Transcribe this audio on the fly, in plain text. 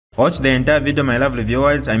Watch the entire video, my lovely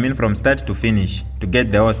viewers, I mean from start to finish, to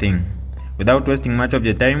get the whole thing. Without wasting much of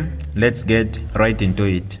your time, let's get right into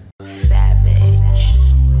it.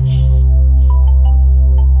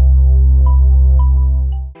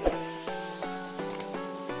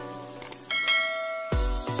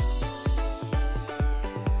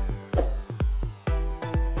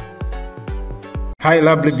 Hi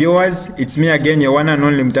lovely viewers, it's me again, your one and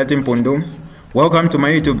only Mutati Mpundu. Welcome to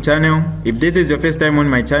my YouTube channel. If this is your first time on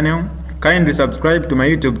my channel, kindly subscribe to my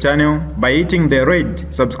YouTube channel by hitting the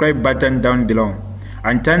red subscribe button down below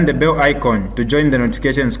and turn the bell icon to join the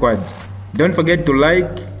notification squad. Don't forget to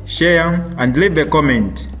like, share and leave a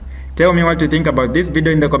comment. Tell me what you think about this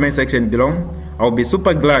video in the comment section below. I'll be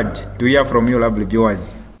super glad to hear from you lovely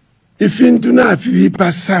viewers. Ifintu na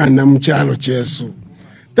vipa sana mchalo chesu.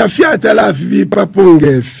 Tafiata la vipa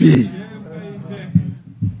punge fi.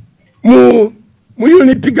 Mu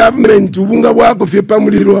unity government ubunga bwako fepa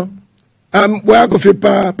mulirwa. Bwako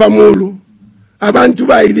fepa pamulu. Abantu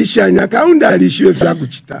bayilishanya kaunda alishiwe fya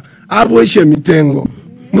kuchita. Abweshe mitengo.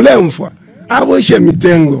 Mulemfwa. Abweshe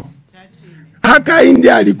mitengo. Haka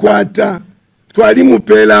India alikwata. Twali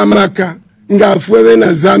mupela amaka. Nga fwewe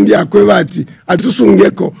na Zambia kwe bati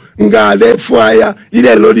atusungeko nga lefwaya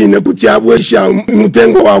ile loline kuti abwesha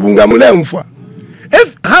mutengo wabunga mulemfwa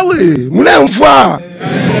hawe mulemfwa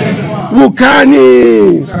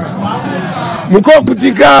bukani muko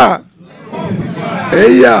kutika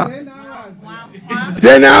eya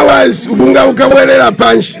 10 hours ubunga ukabwelela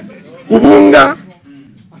panshi ubunga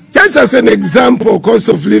just as an example cost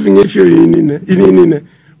of living if you in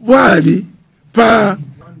wali pa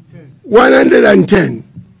 110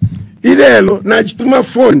 ilelo nachituma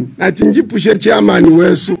phone nati njipushe chairman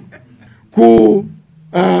wesu ku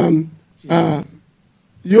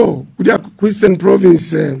kudia Eastern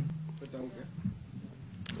province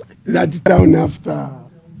that town after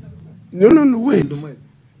no wait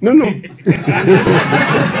no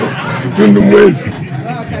Tundumwezi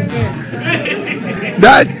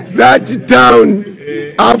that town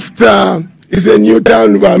after is a new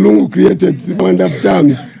town Walungu created one of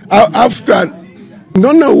towns. After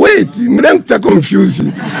no wait mlemta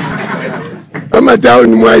confusing kama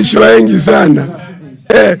town mwaishi wengi sana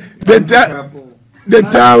the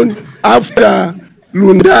town after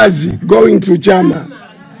Lundazi going to Chama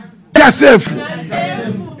Chasefu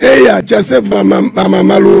Chasefu mama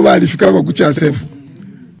Maluva alifika kwa Chasefu.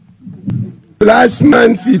 Last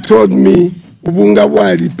month he told me ubunga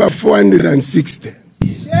wali pa 460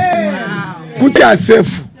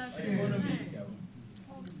 Chasefu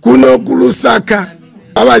kuno kulusaka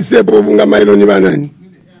abasepo ubunga mailoni banani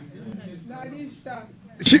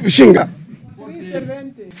shinga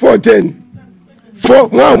 410 4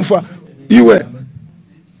 mwamfa iwe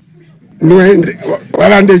nwende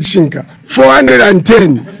walande shinga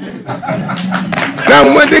 410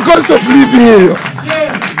 now when the cost of living here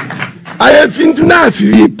I have into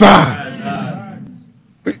nafi pa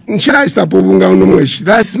nshira stop ubunga unomweshi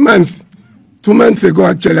last month 2 months ago,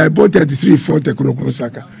 actually, I bought at 340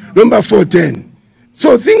 Kunokurosaka. Number 410.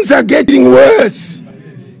 So things are getting worse.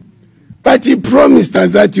 But he promised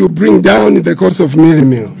us that he will bring down the cost of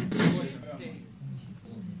meal.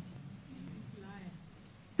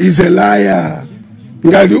 He's a liar.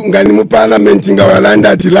 Ngani mu parliament ngawalanda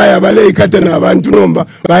ati liar bale ikate na abantu nomba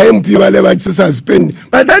ba MP bale ba suspend.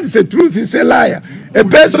 But that's the truth. He's a liar. A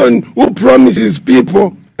person who promises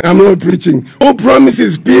people, I'm not preaching, who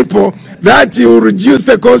promises people that he will reduce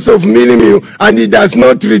the cost of meal and he does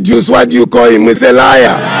not reduce, what do you call him? He's a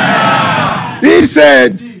liar. He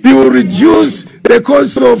said he will reduce the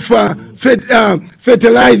cost of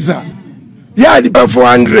fertilizer. Yeah, the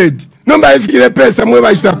 400. Number if you pesa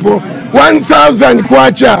mwewa shtapo 1,000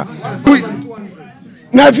 kwacha.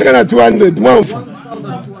 Nafika na 200 month.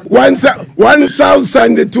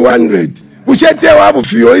 1,200. Ushete wabu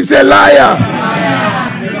fiyo. He's a liar.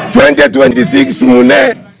 2026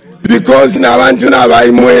 mune because na bantu na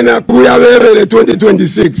baimwena kuyabebele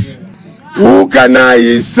 2026 ukana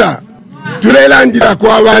isa tulelandira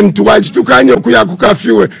kwa bantu wachitukanye kuya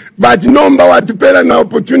kukafiwe but nomba watupela na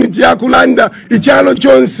opportunity ya kulanda ichalo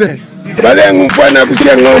chonse bale ngumfana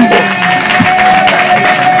kuchengombo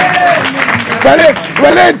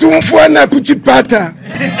bale tumfana kuchipata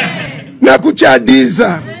na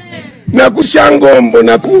kuchadiza na kushangombo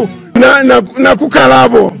na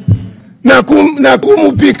kukalabo na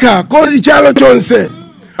kumupika ko ichalo chonse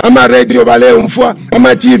ama radio bale umfwa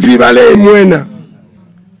ama TV bale imwena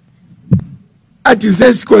ati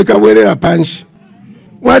zesko ikabwerera panshi.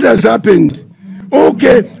 What has happened?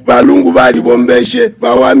 Okay, balungu bali bombeshe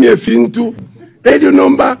bawamye fintu edio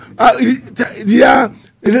nomba dia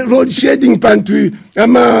road shedding pantu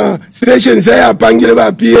ama stations ya pangile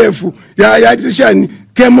ba PF ya tishani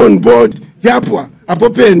came on board yapwa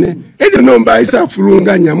apopene edi nomba isa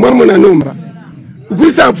fulunganya mwamona nomba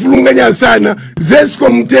ukwisa fulunganya sana zesko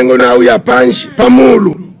mtengo na uya panshi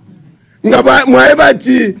pamulu ngaba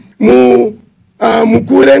mwaebati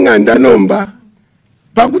mukule nganda nomba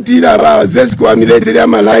pakutira ba zesko wa military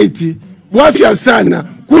ama light wafya sana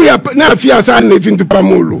kuya nafya sana ifintu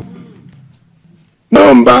pamulu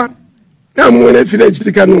nomba namune file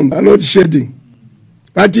chitika nomba load shedding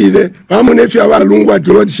batile bamune fya balungu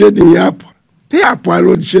ati load shedding yapo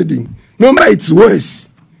load shedding nomba it's worse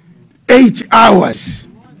 8 hours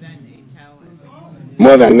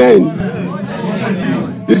more than 9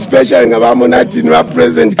 especially ngaba Mutati na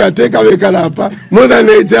president kateka wekalapa more than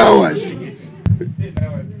 8 hours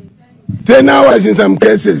 10 hours in some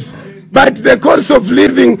cases, but the cost of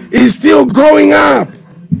living is still going up.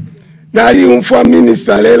 Nari umfwa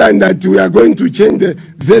minister lela that we are going to change the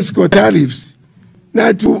ZESCO tariffs.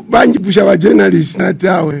 Natu banji pusha wa journalists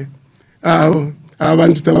natawe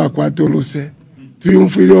abantu tabakwatolose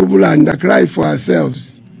tuyumfili obulanda cry for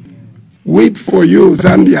ourselves. Weep for you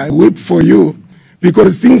Zambia, weep for you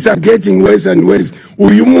because things are getting worse and worse.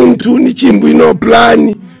 Uyumuntu ni chimbu no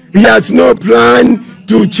plan. He has no plan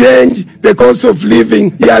to change the cost of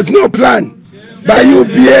living. He has no plan. By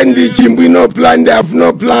UPN, the Chimbu no plan, they have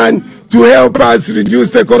no plan to help us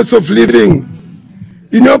reduce the cost of living.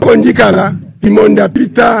 Ino konjikala, imonda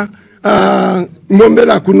pita,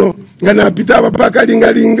 imombela kuno, ngana pita wapaka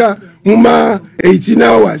linga muma 18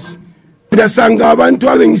 hours. Ndasanga abantu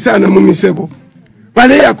awengisana mumisebo.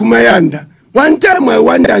 Wale ya kumayanda. One time I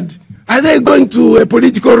wondered, are they going to a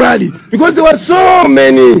political rally? Because there were so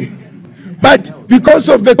many. But because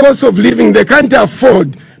of the cost of living, they can't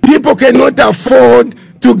afford. People cannot afford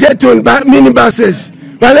to get on minibuses.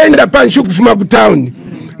 Balenda panshu kufuma ku town.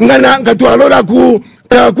 Ngana ngatualola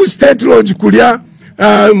ku state lodge kulia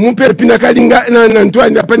mupe pina kalinga na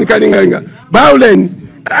ntwanda pani kalinga. Baulen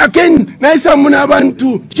again naisa muna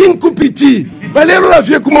abantu chinkupiti. Balero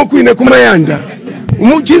lafye kumokuine kumayanda.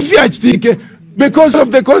 Umuchifi achitike because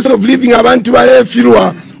of the cost of living abantu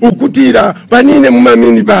balefirwa ukutira panine muma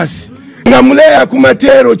minibus. Ngamulea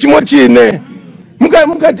kumatero chimo chine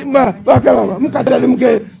mukati bakalaba mukatale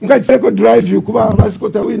mukacheko drive you kuba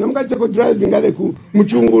basikota wina mukacheko drive ngale ku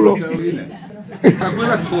muchungulo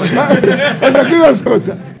sakwela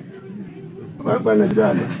skota bana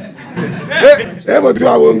jana ebo tu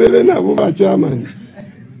awombele na buba chairman.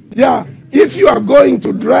 Yeah, if you are going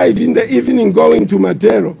to drive in the evening going to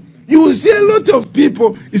Matero, you will see a lot of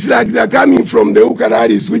people. It's like they're coming from the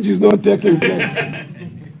Ukararis, which is not taking place.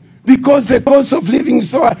 Because the cost of living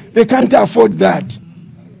is so high, they can't afford that.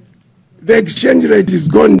 The exchange rate is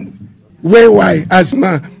gone way wide, as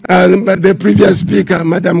the previous speaker,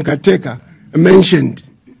 Madam Kateka, mentioned.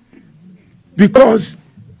 Because,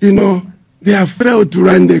 they have failed to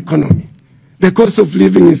run the economy. The cost of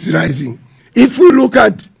living is rising. If we look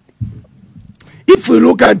at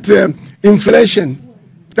inflation,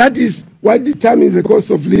 that is what determines the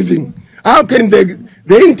cost of living. How can the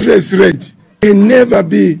interest rate can never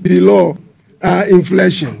be below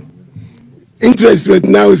inflation? Interest rate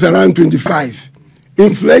now is around 25.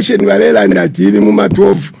 Inflation valela ndati muma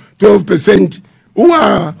 12%.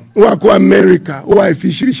 Uwa kwa America, uwa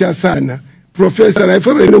efishisha sana. Professor, I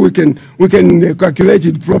probably know we can calculate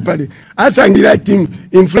it properly. Asangira team,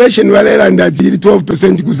 inflation valela ndati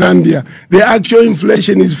 12% ku Zambia. The actual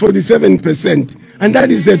inflation is 47%. And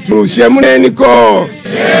that is the truth. Shemuneniko.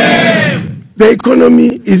 The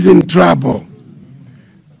economy is in trouble.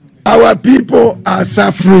 Our people are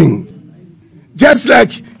suffering. Just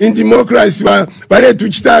like in democracy, wale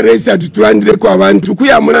tuchita race atutuandile kwa wantu,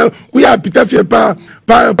 kuya pita fye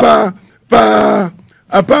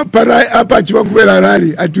apa chiwa kubela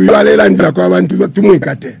rari, atuyuale landila kwa wantu,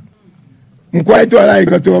 tumwikate. Mkwaitu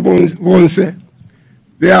alaikato wabonse.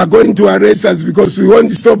 They are going to arrest us because we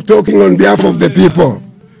won't stop talking on behalf of the people.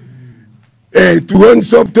 We won't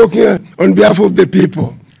stop talking on behalf of the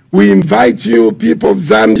people. We invite you, people of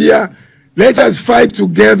Zambia, let us fight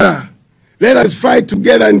together. Let us fight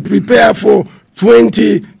together and prepare for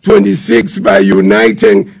 2026 by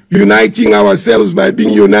uniting ourselves, by being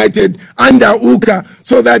united under UKA,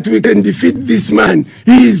 so that we can defeat this man.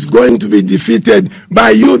 He is going to be defeated by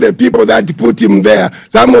you, the people that put him there.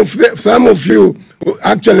 Some of you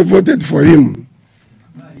actually voted for him.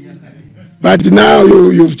 But now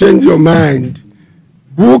you've changed your mind.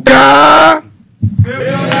 UKA!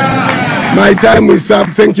 My time is up.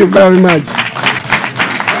 Thank you very much.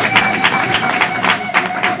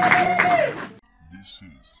 This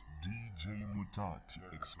is DJ Mutati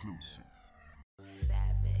exclusive.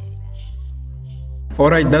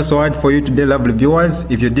 Alright, that's all for you today, lovely viewers.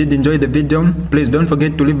 If you did enjoy the video, please don't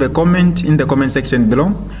forget to leave a comment in the comment section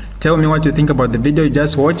below. Tell me what you think about the video you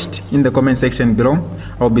just watched in the comment section below.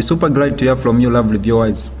 I'll be super glad to hear from you, lovely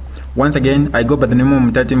viewers. Once again, I go by the name of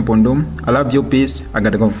Mutati Mpundu. I love you, peace, I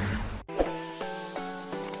gotta go.